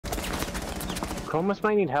Chromus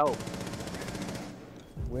might need help.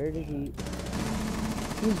 Where did he?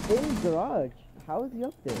 He's in garage. How is he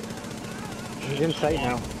up there? He's in sight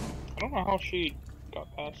now. I don't know how she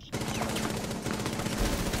got past.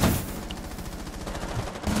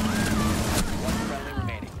 One friendly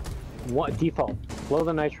remaining. What default? Blow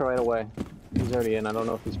the nitro right away. He's already in. I don't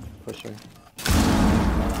know if he's pushing.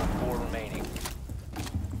 4 remaining.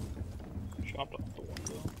 Chopped off the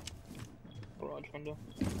window. Garage window.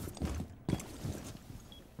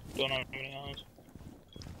 Don't have any eyes.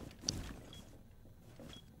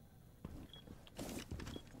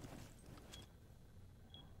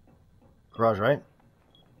 Garage, right?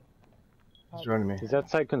 He's joining me. He's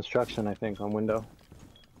outside construction, I think, on window.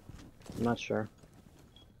 I'm not sure.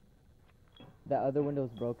 That other window's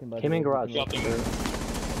broken, but Came in garage. Dropped him.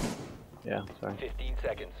 Yeah, sorry. 15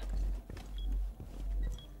 seconds.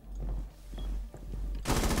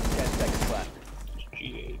 10 seconds left.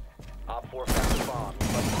 G8. Op 4 found the bomb.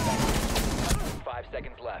 5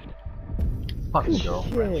 seconds left. Fucking go.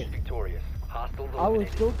 Friendly Shit. victorious. Hostiles I was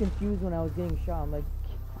eliminated. so confused when I was getting shot. I'm like,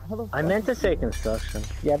 how the fuck? I meant to say construction.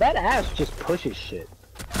 Yeah, that ass just pushes shit.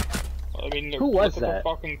 I mean, Who was look at that? the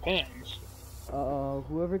fucking pings.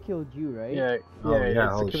 Whoever killed you, right? Yeah, Oh, yeah, it's the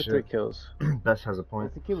holy kid with shit. 3 kills. Best has a point.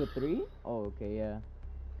 It's the kid with 3? Oh, okay, yeah.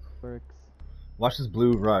 Works. Watch this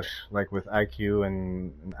blue rush, like with IQ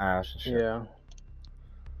and Ash and shit. Yeah.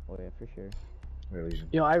 Oh yeah, for sure. Really.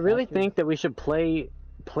 Yo, I really Actually- think that we should play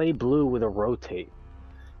blue with a rotate.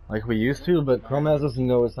 Like we used to, but Chromaz doesn't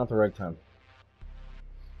know it's not the right time.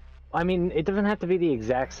 I mean, it doesn't have to be the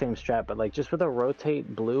exact same strat, but like just with a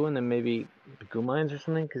rotate blue and then maybe goo mines or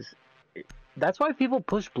something, because that's why people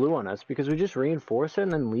push blue on us, because we just reinforce it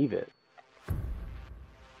and then leave it.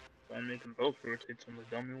 I'm making both rotates on the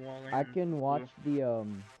dummy wall. I can watch the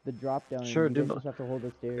drop down. Sure, and do you guys both. just have to hold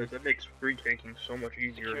the stairs. Because that makes free taking so much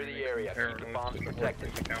easier. Secure and the makes them area. Keep the paranoid bombs to work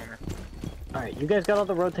protected. the counter. Alright, you guys got all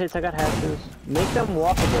the rotates, I got hatches. Make them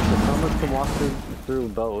walkable so someone can walk through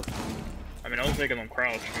both. I mean, I was making them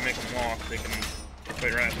crouch. If you make them walk, they can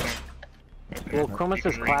play right. So. Okay. Well, Chromus You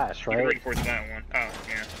can is Clash, You can right? reinforce that one. Oh,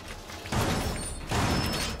 yeah.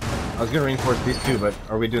 I was gonna reinforce these two, but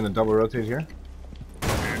are we doing the double rotate here?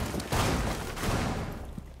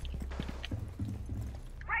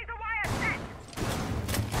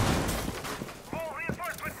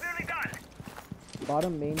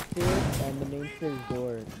 Bottom main stairs and the main stairs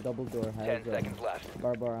door, double door 10 has seconds left.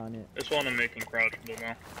 bar on it. This one I'm making crouchable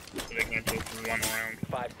now, so they can't go through one round.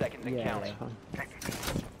 5 seconds and Yeah. counting.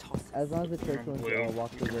 As long as the church ones Blue.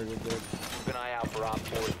 walk through there, we're good. Keep an eye out for Op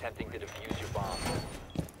 4 attempting to defuse your bomb.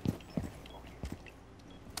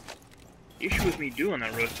 The issue with me doing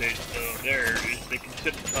that rotate there is they can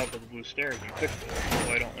sit at the top of the blue stairs and push them,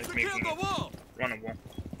 so I don't like making it runnable.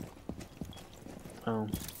 Oh.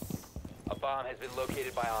 A bomb has been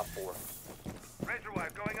located by Op 4. Razor wire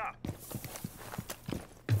going up.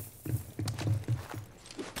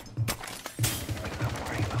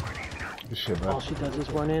 Good shit, All bro. she does is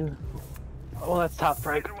run in. Oh, that's top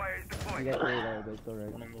right. Razor wire is deployed. You got right, it's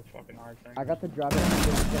alright. One of those fucking hard things. I got the drop down, you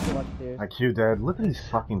have to watch stairs. IQ dead. Look at these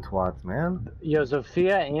fucking twats, man. Yo,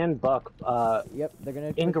 Zofia and Buck, Yep, they're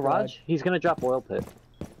gonna in push garage, he's gonna drop oil pit.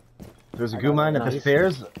 There's a goo mine at the Nice.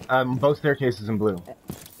 stairs. Both staircases in blue.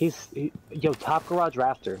 Yo, top garage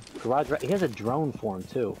rafter. He has a drone for him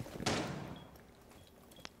too.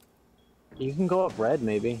 You can go up red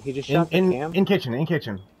maybe. He just shot the cam. In kitchen,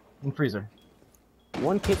 in freezer.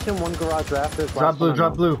 One kitchen, one garage rafter. Drop blue,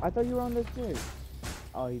 drop blue. I thought you were on the stairs.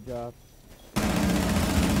 Oh, he dropped.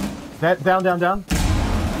 That down.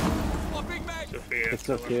 Sophia. It's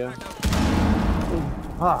Sophia.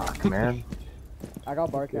 Fuck, man. I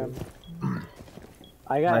got bar cam.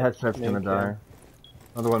 I got My headset's main gonna cam. die.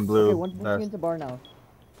 Another one blue. Okay, one's pushing Best. into bar now.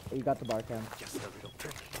 Oh, you got the bar cam.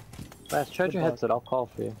 Last charge your Good luck. headset. I'll call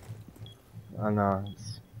for you. No,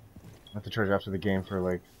 I have to charge after the game for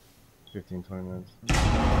like 15-20 minutes.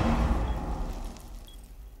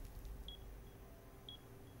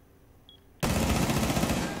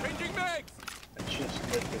 Let's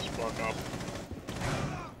just lit this fuck up.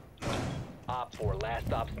 Op 4, last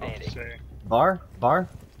stop I'll standing. say. Bar?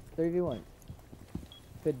 3v1.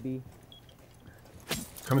 Could be.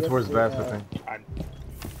 Coming Yes, towards we, best, I think. I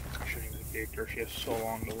shouldn't even gaped her. She has so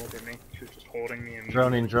long to look at me. She was just holding me and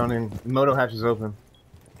Droning. Moto hatch is open.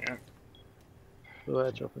 Yeah. Blue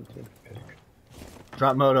edge open too.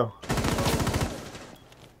 Drop moto.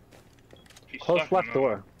 She's Close stuck in left the-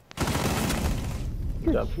 door.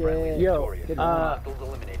 Good job. shit. Yo, Good Hostiles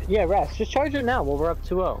eliminated. yeah, Ras, just charge it now while we're up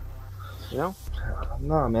 2-0. You know?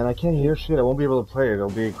 No, man, I can't hear shit. I won't be able to play it. It'll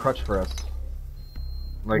be a crutch for us.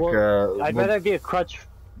 Like, Well, I'd well, rather be a crutch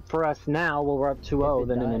for us now while we're up 2-0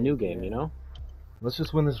 than in a new game, you know? Let's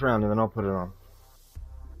just win this round and then I'll put it on.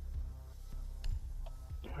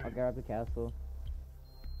 I'll grab the castle.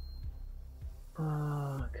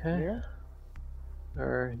 Okay. Here?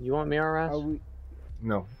 Or you want Mirror Ras? Are we?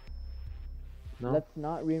 No. No? Let's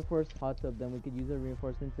not reinforce hot tub. Then we could use our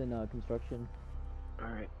reinforcements in construction.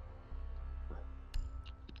 Alright.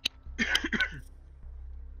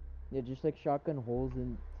 Yeah, just like shotgun holes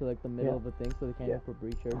into like the middle of a thing so they can't hit for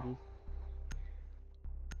breach charges.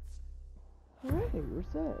 Alright, we're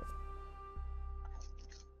set.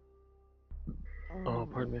 Oh,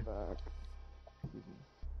 pardon me. Back. Excuse me.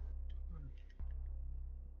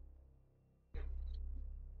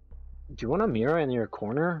 Do you want a mirror in your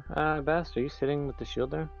corner, Best? Are you sitting with the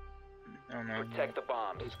shield there? I don't know. Protect the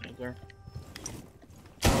bombs. There.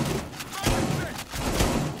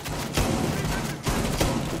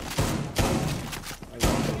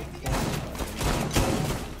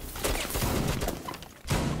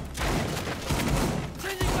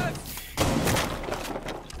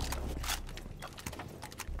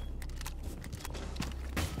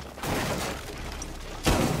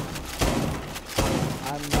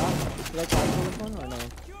 I'm not. Should I castle this one or no?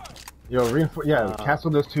 Yo, reinforce. Yeah,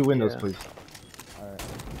 castle those 2 windows, please. Alright.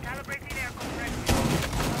 Calibrating air compressor.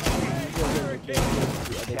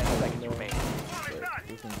 10 seconds remaining.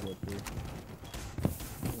 This one's good too.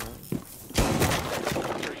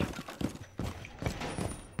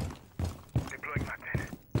 Deploying magnet.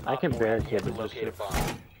 I can barely hit Hit it. locate a bomb. Wall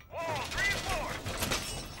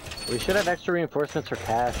reinforced. We should have extra reinforcements for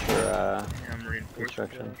cash or I'm reinforced.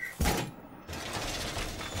 construction.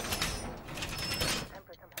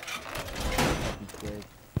 Good.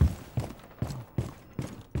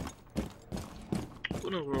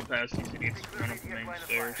 One of the little past these idiots went up the main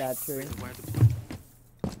stairs. That tree.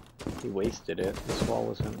 He wasted it. This wall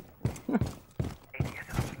wasn't. I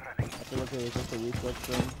feel like it was just a reflex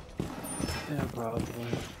thing. Yeah, probably.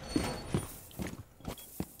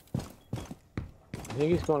 I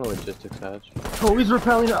think he's going to logistics hatch. Oh, he's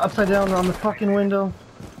rappelling upside down on the fucking window.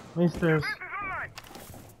 Main stairs. This is online.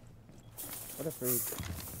 What a freak.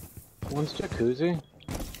 One's jacuzzi.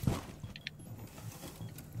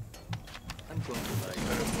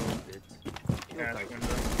 Cash window.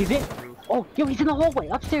 He's in. Oh, yo, he's in the hallway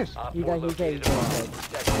upstairs. Op You 4 got, he's dead, located he's a bomb. dead.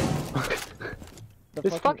 Protect it. The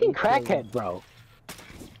This fucking ape crackhead, bro.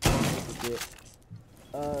 killed.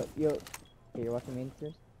 Yo. Okay, you're watching main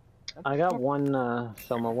stairs? I got one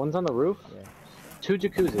somewhere. One's on the roof. Yeah. 2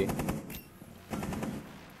 jacuzzi.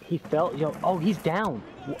 He fell. Yo, oh, he's down.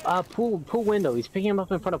 Pool window. He's picking him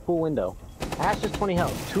up in front of pool window. Ash is 20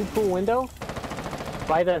 health. 2 pool window.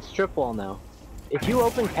 By the strip wall now. If you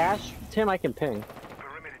open cash, Tim, I can ping.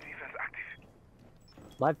 Perimeter defense active.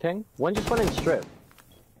 Live ping. One just went in strip.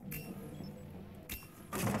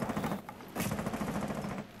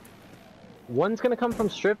 One's gonna come from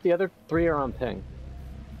strip. The other 3 are on ping.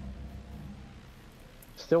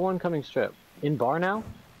 Still one coming strip. In bar now.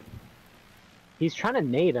 He's trying to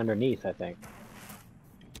nade underneath, I think.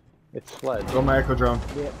 It's sledge. Go my echo drone.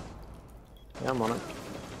 Yeah. Yeah, I'm on it.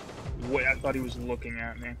 Wait, I thought he was looking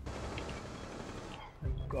at me. Oh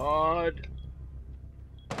my god.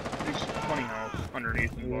 He's 20 health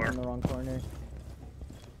underneath the He was bar. in the wrong corner.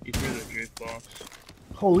 He threw the jukebox.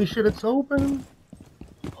 Holy shit, it's open.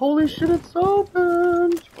 Holy shit, it's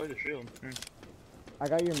open. Play the shield. I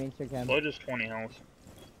got your main stair cam. Play just 20 health.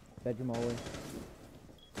 Bedroom hallway.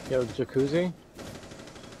 Yo, jacuzzi.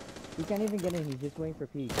 He can't even get in, he's just waiting for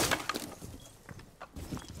peek.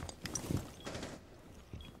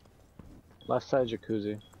 Left side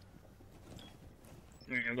jacuzzi.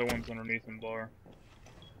 The other one's underneath in bar.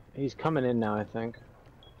 He's coming in now, I think.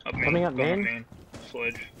 Up main. Coming up going main?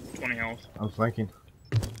 Sledge. 20 health. I'm flanking.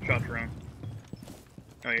 Shot drone.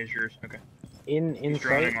 Oh, he's yours. Okay. In He's sight.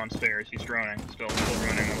 droning on stairs. He's droning. Still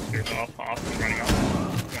droning on stairs. Off. He's running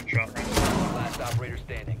off. One shot run. Last operator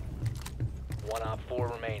standing. 1 op 4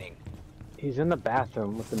 remaining. He's in the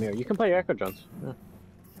bathroom with the mirror. You can play your echo drones. Yeah.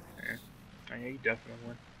 Oh, yeah, you definitely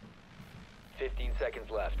would. 15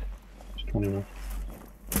 seconds left.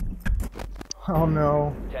 Oh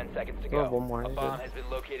no. 10 seconds to Oh, go. one more, A he's bomb good. has been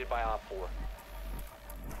located by op 4.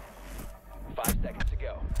 5 seconds to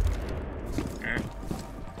go.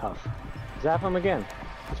 Tough. Zap him again.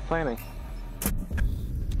 He's planning.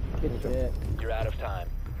 Good shit. You're out of time.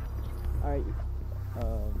 Alright,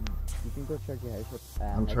 you can go charge your head with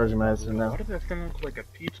that. I'm charging my ass now. Why did that thing look like a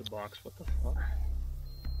pizza box? What the fuck?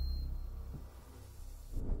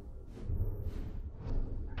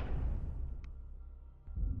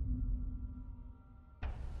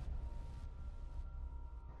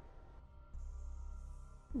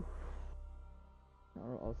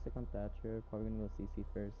 I'll stick on Thatcher. Probably gonna go CC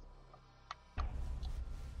first.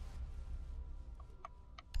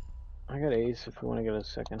 I got ace if we want to get a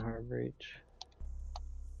second hard breach.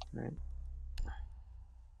 Right.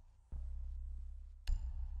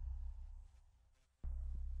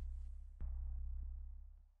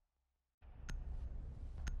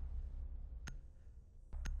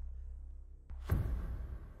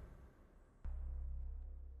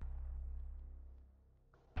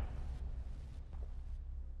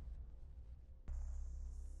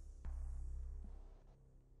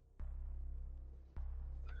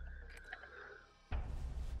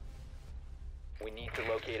 We need to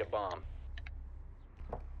locate a bomb.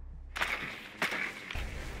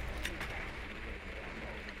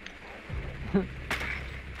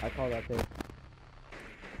 I call that pick.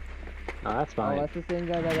 No, that's Oh, fine. that's the same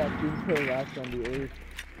guy that got team kill last on the 8th.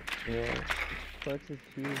 Yeah. Clark's is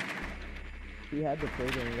huge. He had the play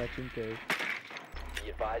when he got team killed. Be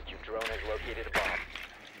advised your drone has located a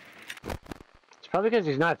bomb. It's probably because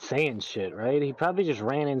he's not saying shit, right? He probably just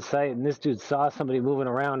ran in sight and this dude saw somebody moving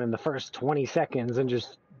around in the first 20 seconds and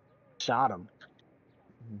just shot him.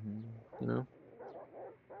 You know?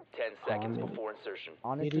 10 seconds man. before insertion.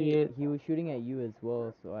 Honestly, Idiot. he was shooting at you as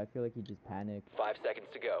well, so I feel like he just panicked. 5 seconds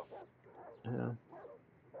to go. Yeah.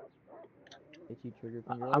 Itchy trigger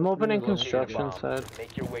finger. I'm opening Really construction Bomb. side.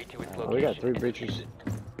 Make your way to its Oh, location. we got 3 and breaches. defuse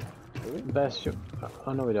it. Really? Best.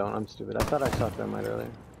 Oh no, we don't. I'm stupid. I thought I saw thermite earlier.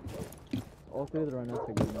 All 3 of the runners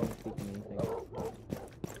are good. No one's taking anything.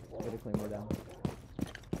 Get a claymore down.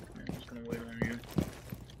 I'm just gonna wait on you.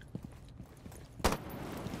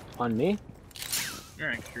 On me?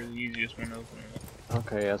 Alright, 'cause you're the easiest one to open it.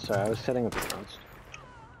 Okay, yeah, sorry. I was setting up the fronts.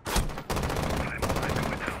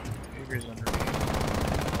 Figures under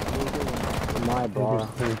My bar.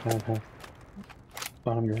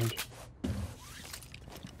 Bottom garage.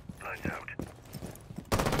 Lights out.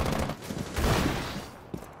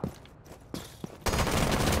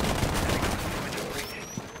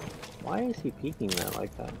 Why is he peeking that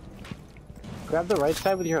like that? Grab the right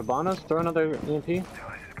side with your Habanos. Throw another EMP.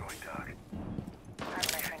 Device is going dark.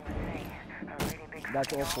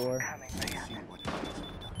 That's all 4.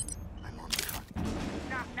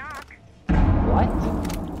 Knock, knock. What?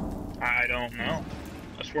 I don't know.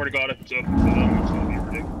 I swear to God, if it's open for them, it's gonna be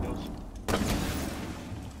ridiculous.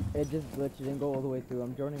 It just glitched. It didn't go all the way through.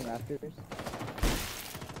 I'm joining Raptors.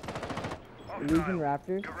 Hostile. Losing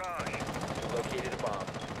Raptors. Garage. Located a bomb.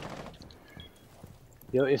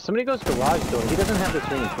 Yo, if somebody goes garage door, he doesn't have this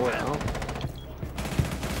reinforced, no?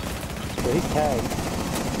 So he's tagged.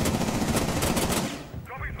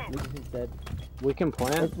 Dropping smoke. Lucas is dead. We can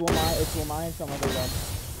plant. It's Lamai and some other guy.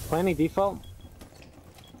 Planning default.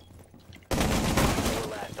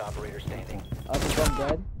 Four last operator standing. I think I'm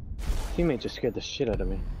dead. Teammate just scared the shit out of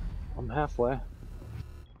me. I'm halfway.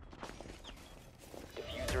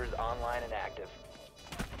 Diffuser is online and active.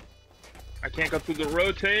 I can't go through the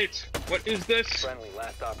rotates. What is this? Friendly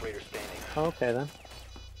last operator standing. Okay then.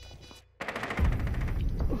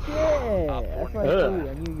 Yeah, that's what I Ugh. knew.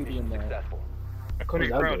 I knew you'd Mission win that. successful. I couldn't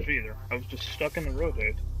That crouch good. either. I was just stuck in the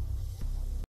rotate.